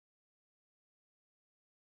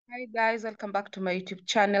Hi guys, welcome back to my YouTube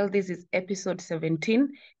channel. This is episode 17.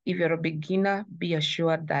 If you're a beginner, be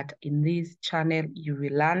assured that in this channel you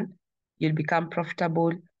will learn, you'll become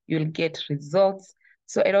profitable, you'll get results.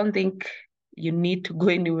 So I don't think you need to go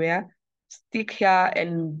anywhere. Stick here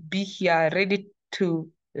and be here ready to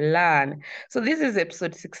learn. So this is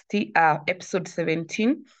episode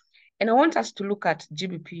 17. And I want us to look at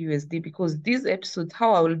GBP USD because these episodes,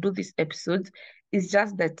 how I will do these episodes is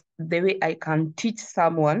just that the way I can teach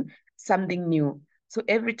someone something new. So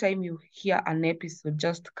every time you hear an episode,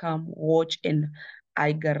 just come watch and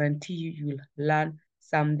I guarantee you will learn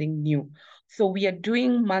something new. So we are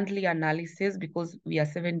doing monthly analysis because we are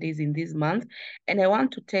 7 days in this month. And I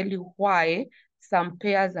want to tell you why some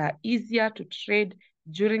pairs are easier to trade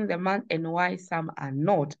during the month and why some are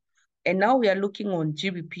not. And now we are looking on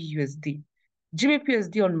GBP USD. GBP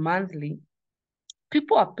USD on monthly,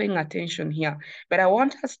 people are paying attention here, but I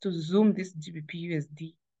want us to zoom this GBP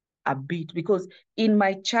USD a bit because in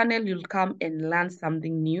my channel, you'll come and learn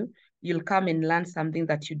something new. You'll come and learn something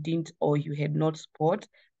that you didn't or you had not spot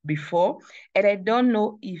before. And I don't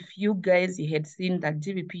know if you guys you had seen that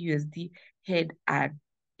GBP USD had a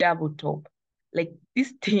double top. Like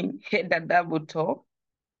this thing had a double top.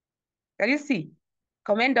 Can you see?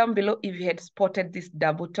 Comment down below if you had spotted this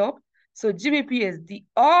double top. So GBP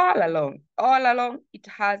all along, it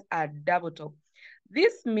has a double top.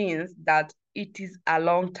 This means that it is a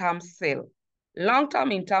long-term sale.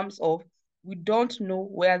 Long-term in terms of we don't know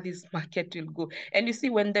where this market will go. And you see,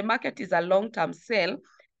 when the market is a long-term sale,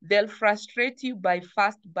 they'll frustrate you by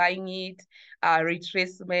fast buying it,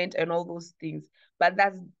 retracement, and all those things. But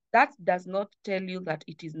that does not tell you that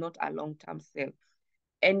it is not a long-term sale.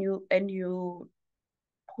 And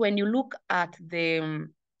when you look at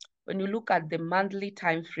the monthly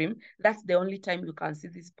time frame, that's the only time you can see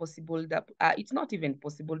this possible double. It's not even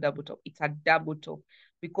possible double top. It's a double top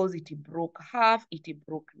because it broke half, it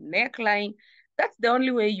broke neckline. That's the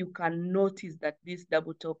only way you can notice that this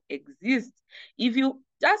double top exists. If you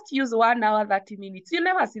just use 1 hour, 30 minutes, you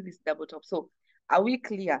never see this double top. So are we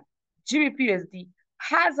clear? GBP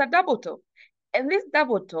has a double top. And this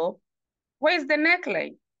double top, where is the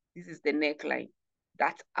neckline? This is the neckline.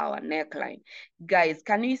 That's our neckline. Guys,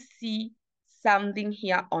 can you see something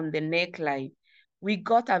here on the neckline? We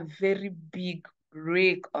got a very big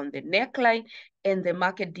break on the neckline and the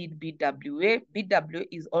market did BWA. BWA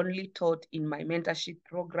is only taught in my mentorship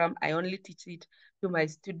program. I only teach it to my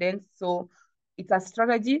students. So it's a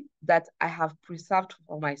strategy that I have preserved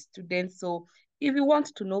for my students. So if you want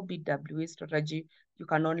to know BWA strategy, you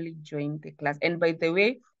can only join the class. And by the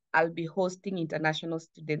way, I'll be hosting international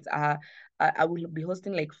students. I will be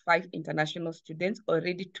hosting like 5 international students.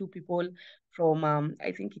 Already 2 people from,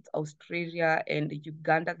 I think it's Australia and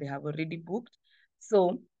Uganda, they have already booked.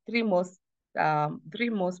 So 3 more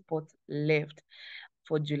spots left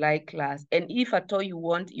for July class. And if at all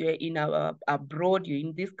you're in abroad, you're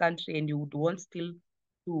in this country and you would want still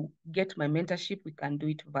to get my mentorship, we can do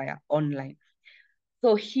it via online.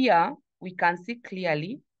 So here we can see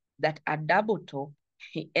clearly that a double top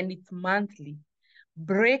and it's monthly,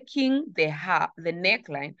 breaking the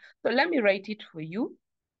neckline. So let me write it for you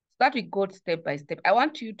so that we go step by step. I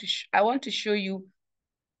want to show you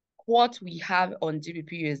what we have on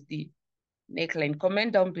GBP USD neckline.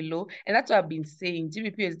 Comment down below. And that's what I've been saying.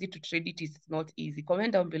 GBP USD to trade it is not easy.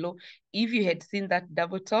 Comment down below if you had seen that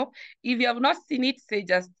double top. If you have not seen it, say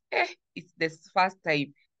just, it's the first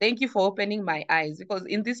time. Thank you for opening my eyes because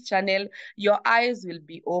in this channel, your eyes will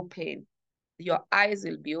be open. Your eyes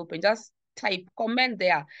will be open. Just type, comment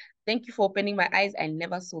there. Thank you for opening my eyes. I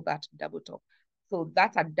never saw that double top. So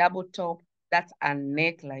that's a double top. That's a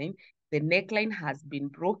neckline. The neckline has been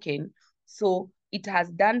broken. So it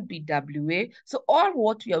has done BWA. So all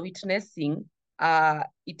what we are witnessing,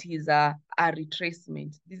 it is a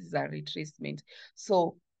retracement. This is a retracement.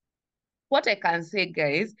 So what I can say,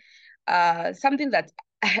 guys, something that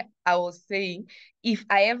I was saying, if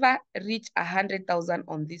I ever reach 100,000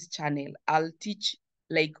 on this channel, I'll teach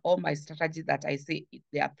like all my strategies that I say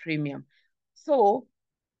they are premium. So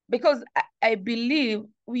because I believe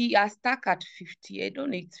we are stuck at 50, I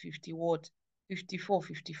don't know, it's 50 what, 54,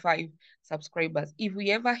 55 subscribers. If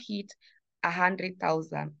we ever hit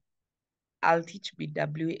 100,000, I'll teach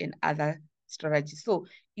BW and other strategies. So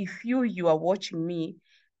if you are watching me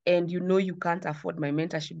and you know you can't afford my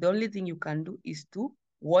mentorship, the only thing you can do is to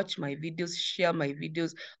watch my videos, share my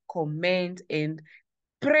videos, comment, and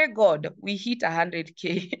pray God we hit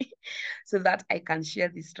 100K so that I can share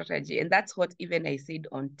this strategy. And that's what even I said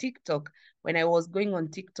on TikTok. When I was going on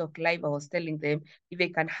TikTok live, I was telling them, if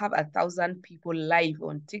I can have 1,000 people live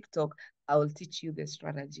on TikTok, I will teach you the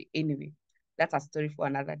strategy. Anyway, That's a story for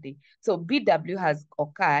another day. So BW has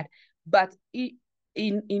occurred, but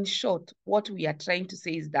in short, what we are trying to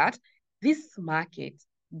say is that this market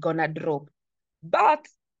gonna drop. But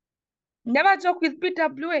never joke with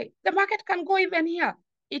BWA. The market can go even here.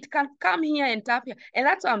 It can come here and tap here. And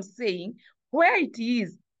that's what I'm saying. Where it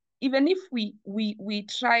is, even if we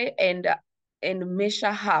try and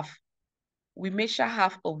measure half, we measure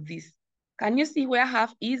half of this. Can you see where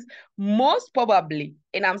half is? Most probably,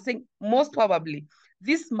 and I'm saying most probably,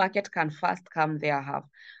 this market can first come there half.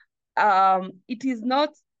 It is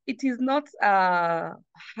not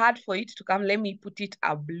hard for it to come. Let me put it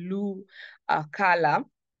a blue color.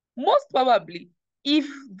 Most probably, if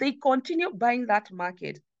they continue buying that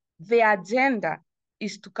market, their agenda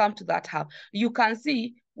is to come to that half. You can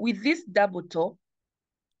see with this double top,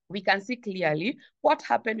 we can see clearly what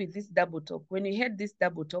happened with this double top. When we had this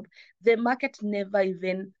double top, the market never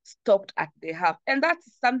even stopped at the half. And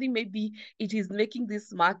that's something maybe it is making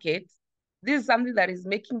this market, this is something that is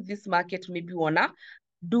making this market maybe wanna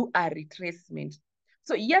do a retracement.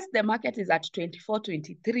 So yes, the market is at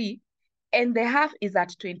 24.23 and the half is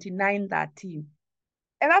at 29.13.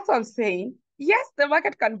 And that's what I'm saying. Yes, the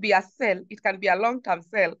market can be a sell, it can be a long-term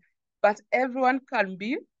sell, but everyone can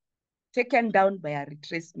be taken down by a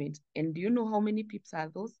retracement. And do you know how many pips are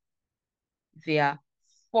those? They are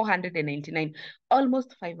 499,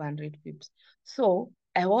 almost 500 pips. So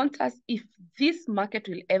I want us, if this market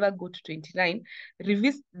will ever go to 29,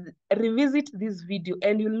 revisit this video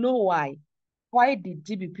and you'll know why. Why did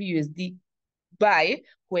GBP USD buy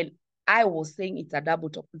when I was saying it's a double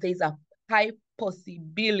top? There's a high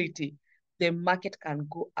possibility the market can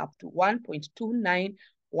go up to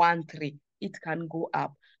 1.2913. It can go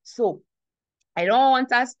up. So I don't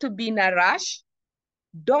want us to be in a rush.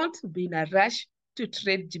 Don't be in a rush to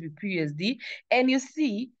trade GBP USD. And you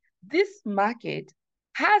see, this market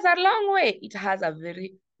has a long way. It has a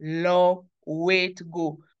very long way to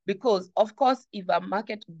go. Because, of course, if a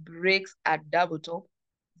market breaks a double top,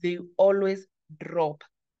 they always drop.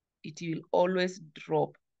 It will always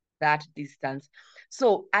drop that distance.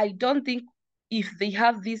 So I don't think if they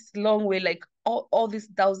have this long way, like all these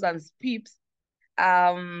thousands pips,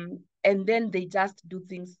 and then they just do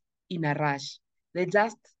things in a rush. They're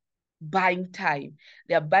just buying time.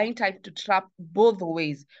 They're buying time to trap both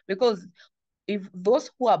ways, because if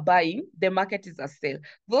those who are buying, the market is a sell.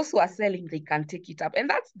 Those who are selling, they can take it up. And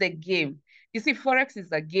that's the game. You see, Forex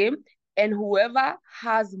is a game, and whoever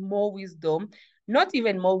has more wisdom, not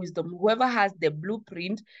even more wisdom, whoever has the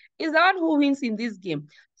blueprint is the one who wins in this game.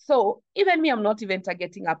 So even me, I'm not even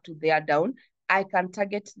targeting up to there down. I can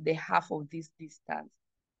target the half of this distance,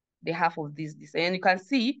 the half of this distance. And you can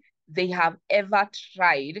see they have ever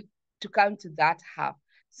tried to come to that half.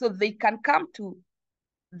 So they can come to,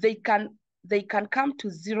 they can come to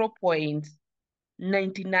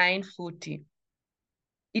 0.9940.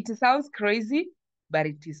 It sounds crazy, but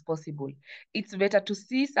it is possible. It's better to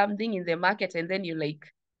see something in the market and then you're like,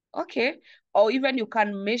 okay, or even you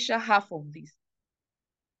can measure half of this.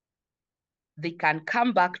 They can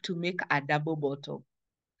come back to make a double bottom.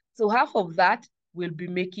 So half of that will be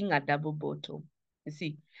making a double bottom. You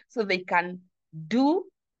see, so they can do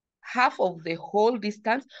half of the whole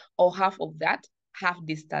distance or half of that half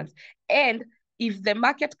distance. And if the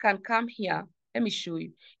market can come here, let me show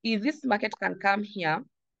you. If this market can come here,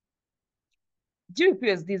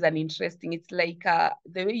 GBPUSD is an interesting, it's like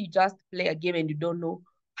the way you just play a game and you don't know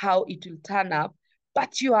how it will turn up,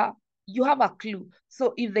 but you have a clue.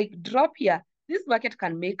 So if they drop here, this market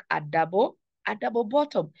can make a double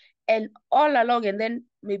bottom and all along, and then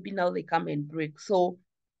maybe now they come and break. So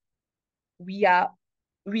we are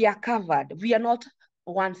covered. We are not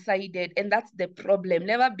one-sided, and that's the problem.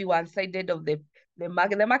 Never be one-sided of the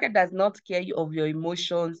market. The market does not care of your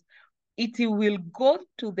emotions. It will go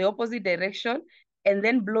to the opposite direction and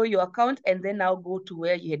then blow your account and then now go to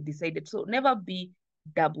where you had decided. So never be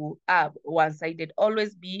one-sided.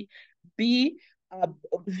 Always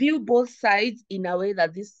view both sides in a way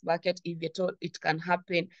that this market, if at all it can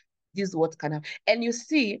happen, this is what can happen. And you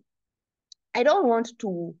see, I don't want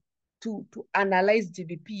to analyze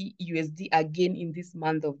GBP USD again in this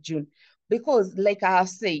month of June, because like I have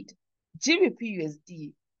said, GBP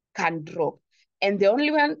USD can drop. And the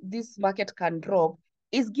only one this market can drop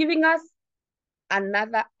is giving us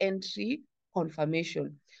another entry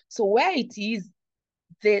confirmation. So where it is,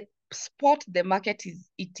 the spot the market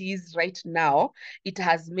is right now, it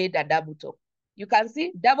has made a double top. You can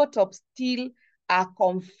see double top still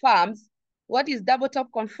confirms. What is double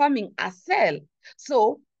top confirming? A sell.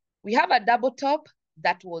 So we have a double top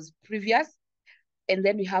that was previous, and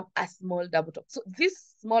then we have a small double top. So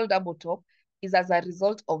this small double top is as a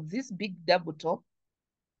result of this big double top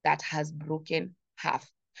that has broken half.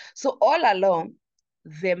 So all along,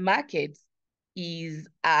 the market is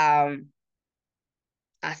a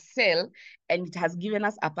sell, and it has given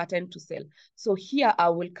us a pattern to sell. So here I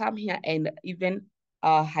will come here and even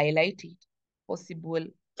highlight it, possible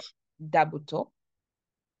double top,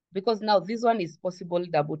 because now this one is possible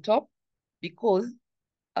double top because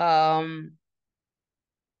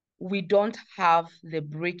we don't have the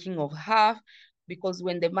breaking of half, because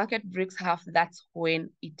when the market breaks half, that's when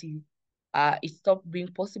it stops being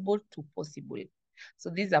possible to possible.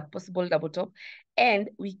 So these are possible double top, and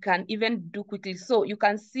we can even do quickly. So you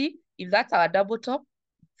can see if that's our double top,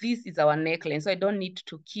 this is our neckline. So I don't need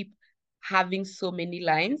to keep having so many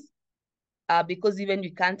lines because even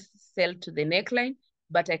we can't sell to the neckline,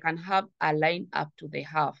 but I can have a line up to the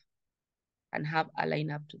half and have a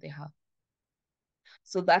line up to the half.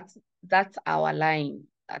 So that's our line.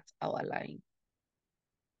 That's our line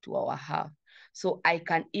to our half. So I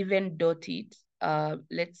can even dot it.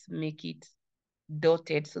 Let's make it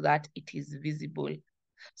dotted so that it is visible.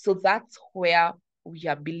 So that's where we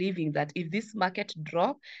are believing that if this market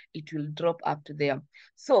drop, it will drop up to there.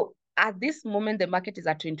 So at this moment, the market is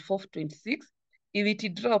at 24.26. If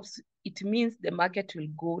it drops, it means the market will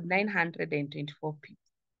go 924 pips.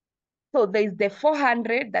 So there's the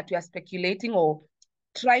 400 that we are speculating or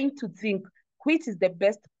trying to think which is the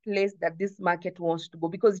best place that this market wants to go,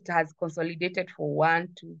 because it has consolidated for 1,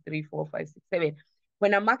 2, 3, 4, 5, 6, 7.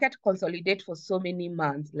 When a market consolidates for so many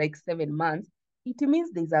months, like 7 months, it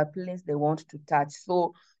means there's a place they want to touch.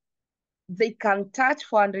 So they can touch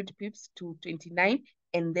 400 pips to 29,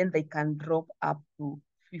 and then they can drop up to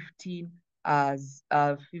 15 as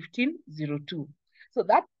 1502. So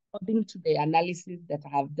that's according to the analysis that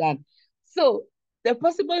I have done. So the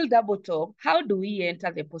possible double top, how do we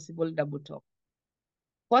enter the possible double top?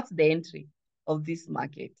 What's the entry of this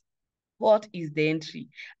market? What is the entry?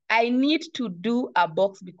 I need to do a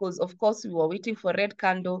box because, of course, we were waiting for red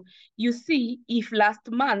candle. You see, if last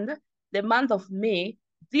month, the month of May,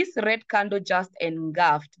 this red candle just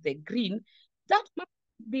engulfed the green, that might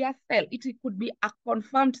be a sell. It could be a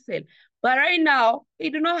confirmed sell. But right now,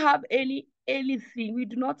 we do not have anything. We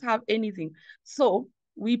do not have anything. So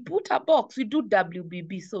we put a box. We do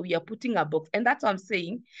WBB. So we are putting a box. And that's what I'm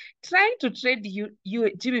saying. Trying to trade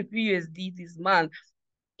GBP USD this month,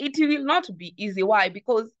 it will not be easy. Why?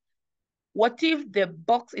 Because what if the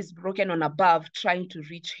box is broken on above trying to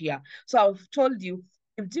reach here? So I've told you,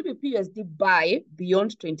 if GBP USD buy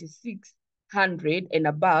beyond 2600 and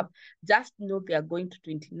above, just know they are going to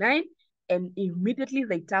 29, and immediately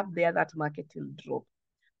they tap there, that market will drop.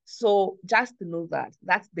 So just know that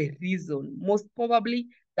that's the reason. Most probably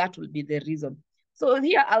that will be the reason. So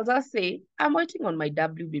here I'll just say I'm waiting on my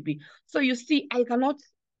WBB. So you see, I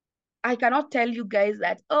cannot tell you guys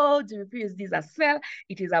that, oh, GBP is a sell,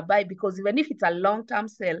 it is a buy, because even if it's a long-term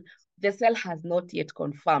sell, the sell has not yet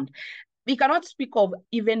confirmed. We cannot speak of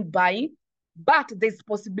even buying, but there's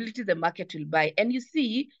possibility the market will buy. And you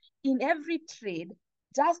see, in every trade,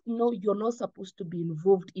 just know you're not supposed to be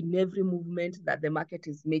involved in every movement that the market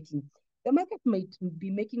is making. The market might be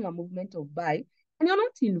making a movement of buy, and you're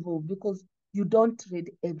not involved because you don't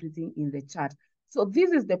trade everything in the chart. So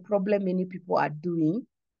this is the problem many people are doing.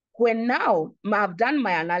 When now I've done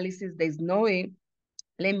my analysis, there's no way,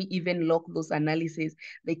 let me even lock those analyses,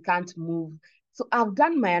 they can't move. So I've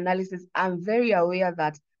done my analysis. I'm very aware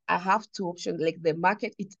that I have two options. Like the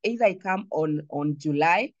market, it's either I come on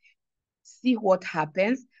July, see what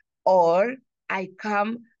happens, or I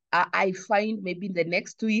come, I find maybe in the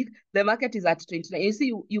next week, the market is at 29. You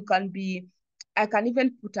see, you can be, I can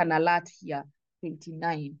even put an alert here,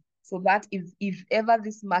 29. So that if ever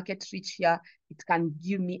this market reach here, it can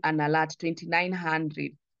give me an alert,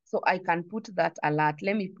 2900. So I can put that alert.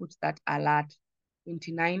 Let me put that alert,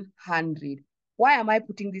 2900. Why am I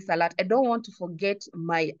putting this alert? I don't want to forget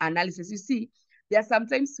my analysis. You see, there are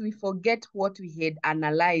sometimes we forget what we had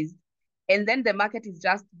analyzed, and then the market is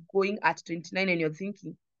just going at 29, and you're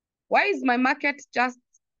thinking, why is my market just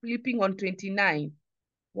flipping on 29?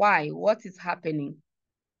 Why? What is happening?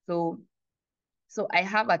 So I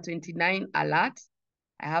have a 29 alert.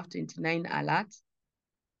 I have 29 alert.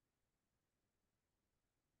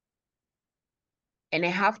 And I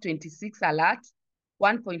have 26 alert,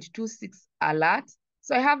 1.26 alert.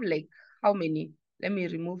 So I have like how many? Let me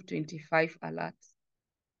remove 25 alerts.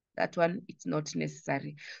 That one, it's not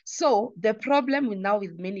necessary. So the problem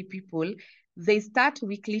with many people, they start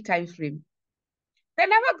weekly time frame. They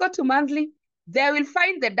never go to monthly. They will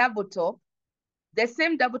find the double top, the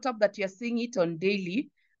same double top that you're seeing it on daily.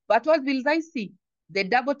 But what will they see? The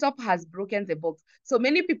double top has broken the box. So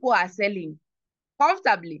many people are selling.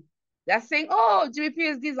 comfortably. They're saying, oh,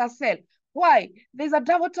 GBPUSD is a sell. Why? There's a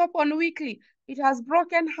double top on weekly. It has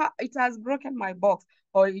broken my box,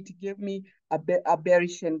 or it gave me a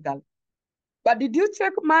bearish candle. But did you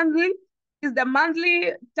check monthly? Is the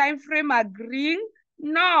monthly time frame agreeing?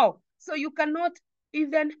 No. So you cannot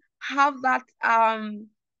even have that.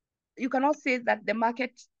 You cannot say that the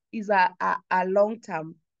market is a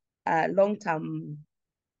long-term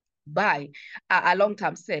buy, a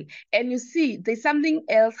long-term sell. And you see, there's something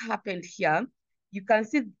else happened here. You can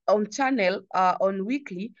see on channel, on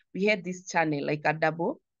weekly, we had this channel like a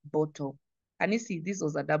double bottom. Can you see this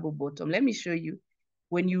was a double bottom? Let me show you.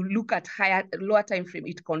 When you look at lower time frame,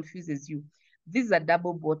 it confuses you. This is a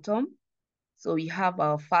double bottom. So we have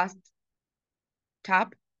our first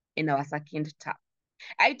tap and our second tap.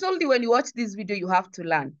 I told you when you watch this video, you have to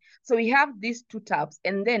learn. So we have these two taps,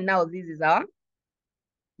 and then now this is our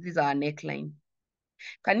neckline.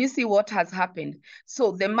 Can you see what has happened?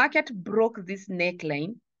 So the market broke this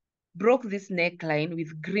neckline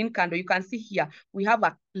with green candle. You can see here, we have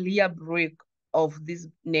a clear break of this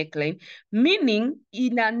neckline, meaning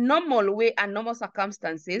in a normal way and normal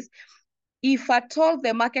circumstances, if at all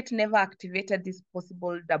the market never activated this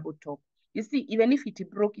possible double top, you see, even if it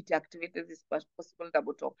broke, it activated this possible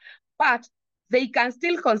double top, but they can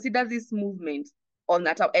still consider this movement on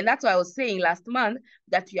that top. And that's why I was saying last month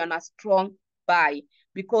that you're on a strong buy,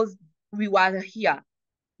 because we were here.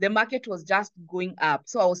 The market was just going up.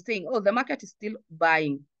 So I was saying, oh, the market is still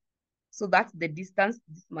buying. So that's the distance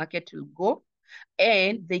this market will go.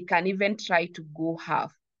 And they can even try to go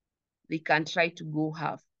half. They can try to go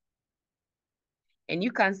half. And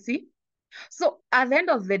you can see. So at the end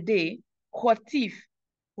of the day, what if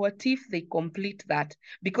they complete that?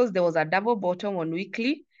 Because there was a double bottom on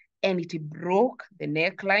weekly and it broke the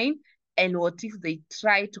neckline. And what if they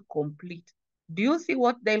try to complete? Do you see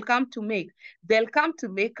what they'll come to make? They'll come to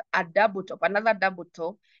make a double top, another double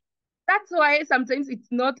top. That's why sometimes it's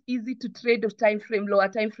not easy to trade of time frame, lower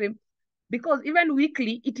time frame, because even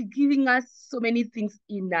weekly, it's giving us so many things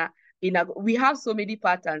we have so many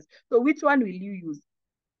patterns. So which one will you use?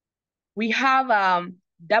 We have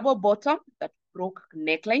double bottom that broke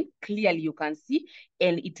neckline. Clearly you can see,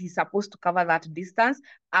 and it is supposed to cover that distance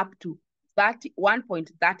up to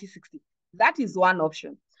 1.3060. That is one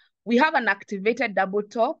option. We have an activated double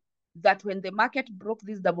top that when the market broke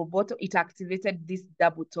this double bottom, it activated this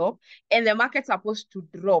double top, and the market's supposed to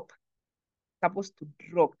drop.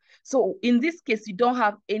 So in this case, you don't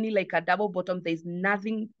have any like a double bottom. There's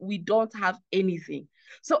nothing. We don't have anything.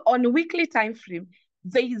 So on weekly time frame,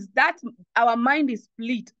 there is that our mind is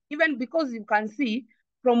split, even because you can see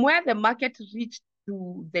from where the market reached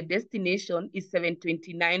to the destination is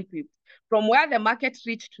 729 pips. From where the market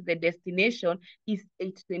reached to the destination is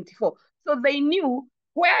 824. So they knew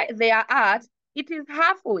where they are at, it is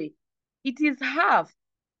halfway. It is half.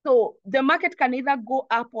 So the market can either go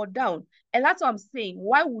up or down. And that's what I'm saying.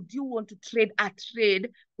 Why would you want to trade a trade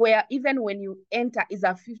where even when you enter is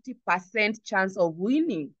a 50% chance of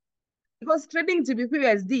winning? Because trading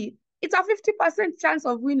GBPUSD, it's a 50% chance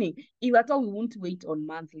of winning. If at all, we won't wait on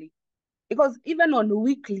monthly. Because even on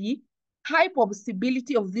weekly, high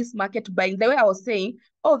possibility of this market buying. The way I was saying,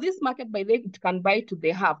 oh, this market by the way, it can buy to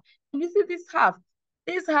the half. And you see this half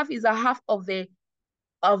is a half of the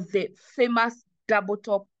famous double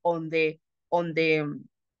top on the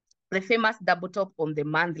famous double top on the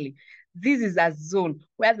monthly. This is a zone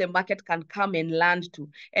where the market can come and land to.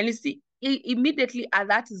 And you see, immediately at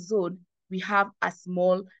that zone, we have a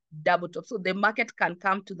small double top. So the market can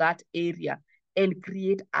come to that area and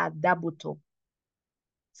create a double top.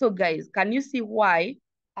 So guys, can you see why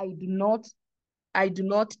I do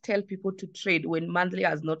not tell people to trade when monthly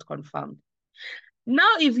has not confirmed?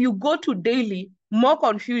 Now, if you go to daily, more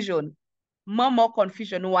confusion. More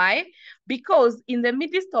confusion. Why? Because in the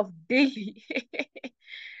midst of daily,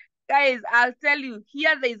 guys, I'll tell you,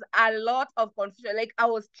 here there's a lot of confusion. Like I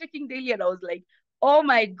was checking daily and I was like, oh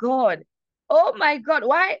my God,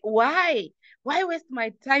 why waste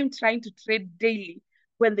my time trying to trade daily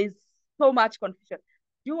when there's so much confusion?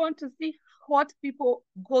 You want to see what people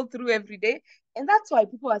go through every day? And that's why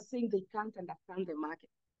people are saying they can't understand the market.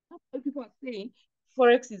 That's why people are saying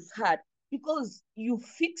Forex is hard, because you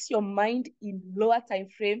fix your mind in lower time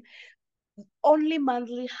frame. Only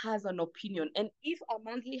monthly has an opinion. And if a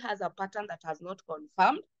monthly has a pattern that has not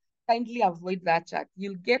confirmed, kindly avoid that chart.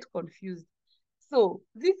 You'll get confused. So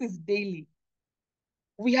this is daily.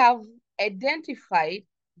 We have identified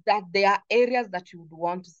that there are areas that you would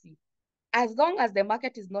want to see. As long as the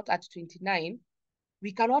market is not at 29,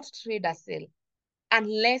 we cannot trade a sell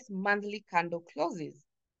unless monthly candle closes.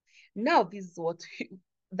 Now, this is what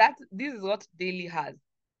this is what daily has.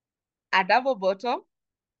 A double bottom.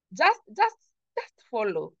 Just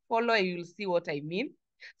follow and you'll see what I mean.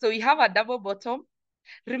 So we have a double bottom.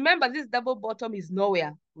 Remember, this double bottom is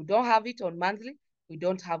nowhere. We don't have it on monthly. We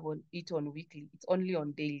don't have it on weekly. It's only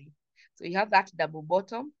on daily. So we have that double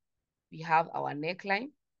bottom. We have our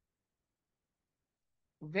neckline.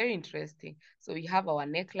 Very interesting. So we have our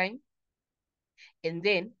neckline. And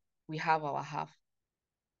then we have our half.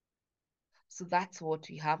 So that's what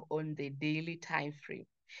we have on the daily time frame.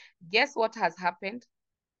 Guess what has happened?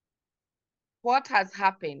 What has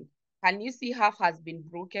happened? Can you see half has been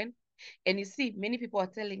broken? And you see, many people are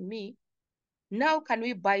telling me, now can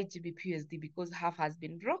we buy GBPUSD because half has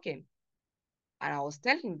been broken? And I was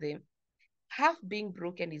telling them, half being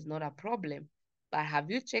broken is not a problem. But have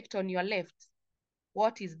you checked on your left?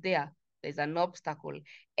 What is there? There's an obstacle.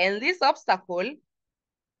 And this obstacle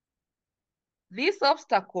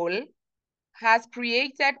has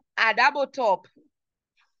created a double top.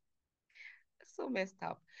 So messed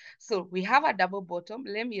up. So we have a double bottom.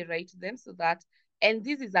 Let me write them so that, and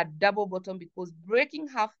this is a double bottom because breaking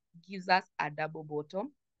half gives us a double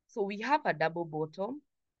bottom. So we have a double bottom.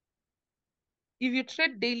 If you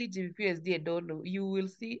trade daily GBPUSD, I don't know, you will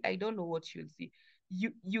see, I don't know what you'll see.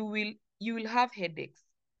 You will have headaches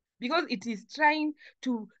because it is trying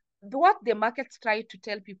to, what the markets try to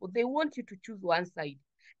tell people, they want you to choose one side.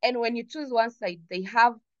 And when you choose one side, they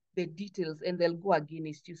have the details and they'll go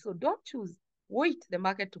against you. So don't choose, wait the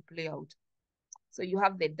market to play out. So you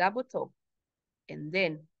have the double top and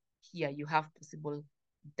then here you have possible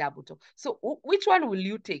double top. So which one will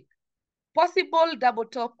you take? Possible double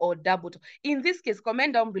top or double top? In this case,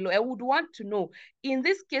 comment down below. I would want to know, in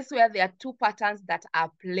this case where there are two patterns that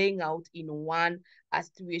are playing out in one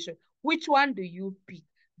situation, which one do you pick?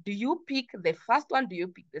 Do you pick the first one? Do you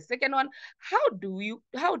pick the second one? How do we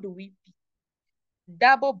pick?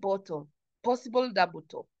 Double bottom, possible double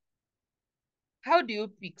top. How do you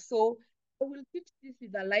pick? So I will teach this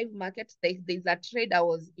with a live market. There's a trade I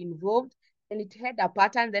was involved and it had a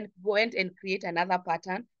pattern, then went and create another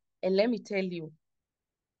pattern. And let me tell you,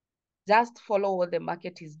 just follow what the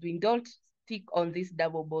market is doing. Don't stick on this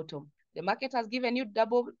double bottom. The market has given you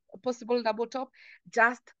possible double top.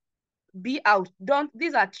 Just be out.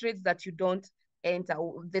 These are trades that you don't enter.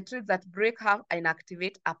 The trades that break half and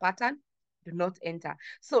activate a pattern, do not enter.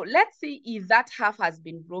 So let's see if that half has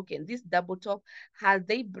been broken. This double top, have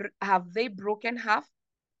they broken half?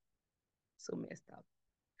 So messed up.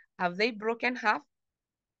 Have they broken half?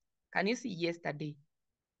 Can you see yesterday?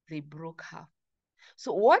 They broke half.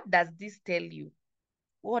 So what does this tell you?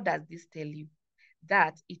 What does this tell you?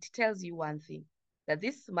 That it tells you one thing, that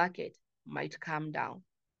this market might come down,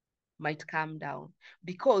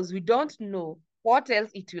 because we don't know what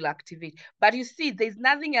else it will activate. But you see, there's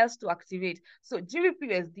nothing else to activate. So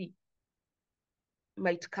GBPUSD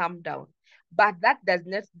might come down, but that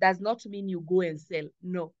does not mean you go and sell.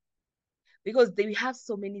 No, because we have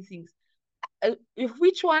so many things.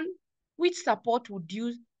 Which support would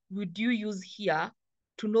you use here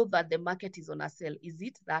to know that the market is on a sell? Is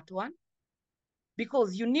it that one?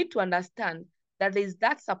 Because you need to understand that there is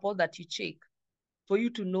that support that you check for you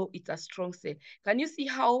to know it's a strong sell. Can you see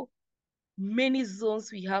how many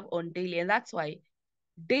zones we have on daily? And that's why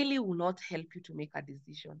daily will not help you to make a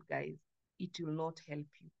decision, guys. It will not help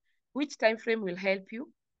you. Which time frame will help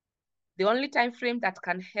you? The only time frame that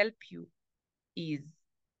can help you is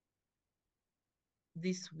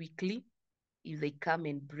this weekly, if they come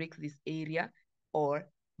and break this area, or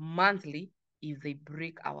monthly if they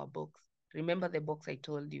break our box. Remember the box I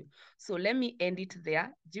told you. So let me end it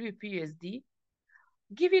there. GBPUSD,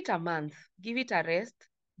 give it a month, give it a rest,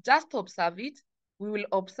 just observe it. We will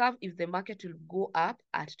observe if the market will go up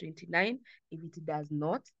at 29, if it does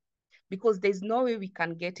not, because there's no way we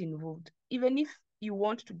can get involved. Even if you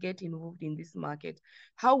want to get involved in this market,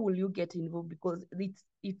 how will you get involved? Because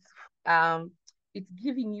it's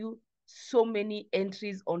giving you so many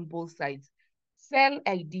entries on both sides. Sell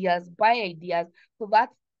ideas, buy ideas, so that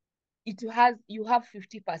you have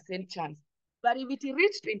 50% chance. But if it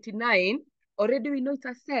reaches 29, already we know it's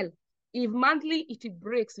a sell. If monthly it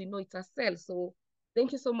breaks, we know it's a sell. So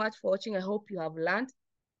thank you so much for watching. I hope you have learned.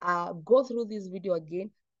 Go through this video again.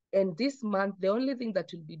 And this month, the only thing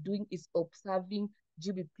that you'll be doing is observing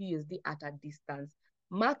GBPUSD at a distance.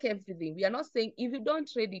 Mark everything. We are not saying if you don't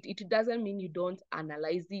trade it, it doesn't mean you don't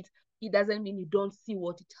analyze it. It doesn't mean you don't see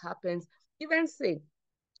what it happens. Even say,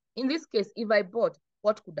 in this case, if I bought,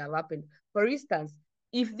 what could have happened? For instance,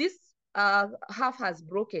 if this half has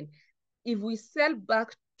broken, if we sell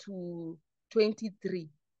back to 23,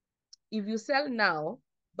 if you sell now,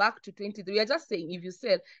 back to 23. We are just saying if you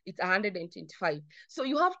sell, it's 125. So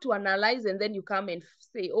you have to analyze, and then you come and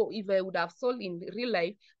say, oh, if I would have sold in real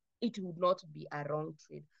life, it would not be a wrong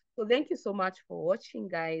trade. So thank you so much for watching,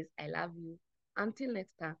 guys. I love you. Until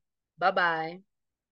next time. Bye-bye.